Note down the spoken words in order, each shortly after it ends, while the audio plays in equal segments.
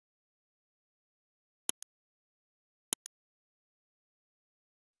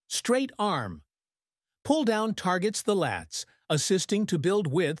Straight arm. Pull-down targets the lats, assisting to build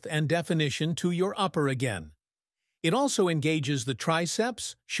width and definition to your upper again. It also engages the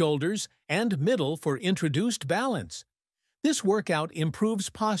triceps, shoulders, and middle for introduced balance. This workout improves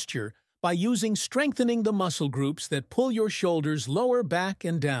posture by strengthening the muscle groups that pull your shoulders lower back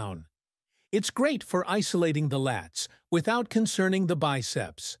and down. It's great for isolating the lats without concerning the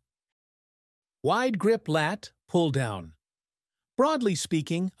biceps. Wide grip lat pull-down. Broadly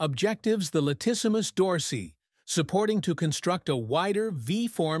speaking, objectives the latissimus dorsi, supporting to construct a wider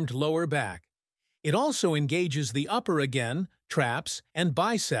V-formed lower back. It also engages the upper again, traps, and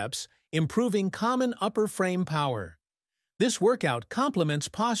biceps, improving common upper frame power. This workout complements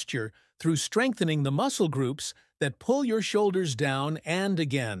posture through strengthening the muscle groups that pull your shoulders down and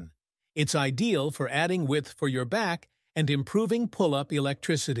again. It's ideal for adding width for your back and improving pull-up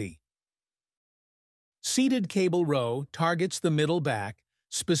electricity. Seated cable row targets the middle back,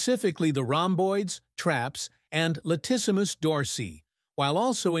 specifically the rhomboids, traps, and latissimus dorsi, while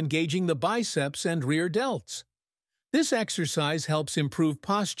also engaging the biceps and rear delts. This exercise helps improve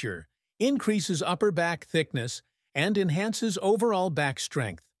posture, increases upper back thickness, and enhances overall back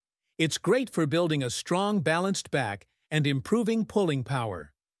strength. It's great for building a strong, balanced back and improving pulling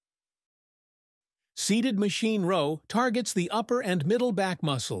power. Seated machine row targets the upper and middle back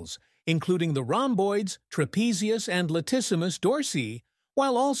muscles, including the rhomboids, trapezius, and latissimus dorsi,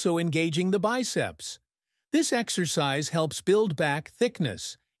 while also engaging the biceps. This exercise helps build back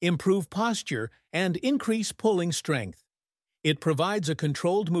thickness, improve posture, and increase pulling strength. It provides a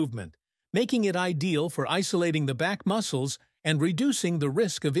controlled movement, making it ideal for isolating the back muscles and reducing the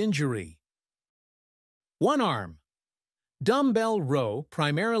risk of injury. One arm. Dumbbell row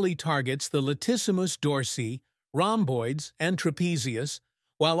primarily targets the latissimus dorsi, rhomboids, and trapezius,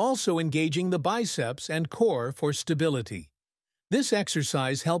 while also engaging the biceps and core for stability. This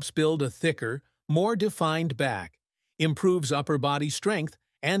exercise helps build a thicker, more defined back, improves upper body strength,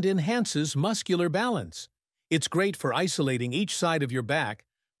 and enhances muscular balance. It's great for isolating each side of your back,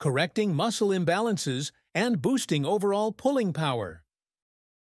 correcting muscle imbalances, and boosting overall pulling power.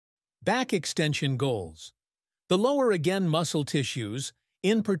 Back extension goals. The lower again muscle tissues,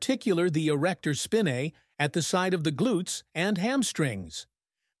 in particular the erector spinae at the side of the glutes and hamstrings.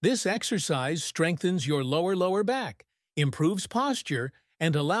 This exercise strengthens your lower back, improves posture,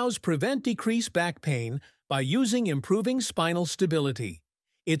 and allows decrease back pain by improving spinal stability.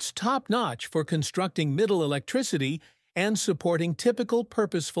 It's top-notch for constructing middle electricity and supporting typical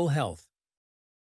purposeful health.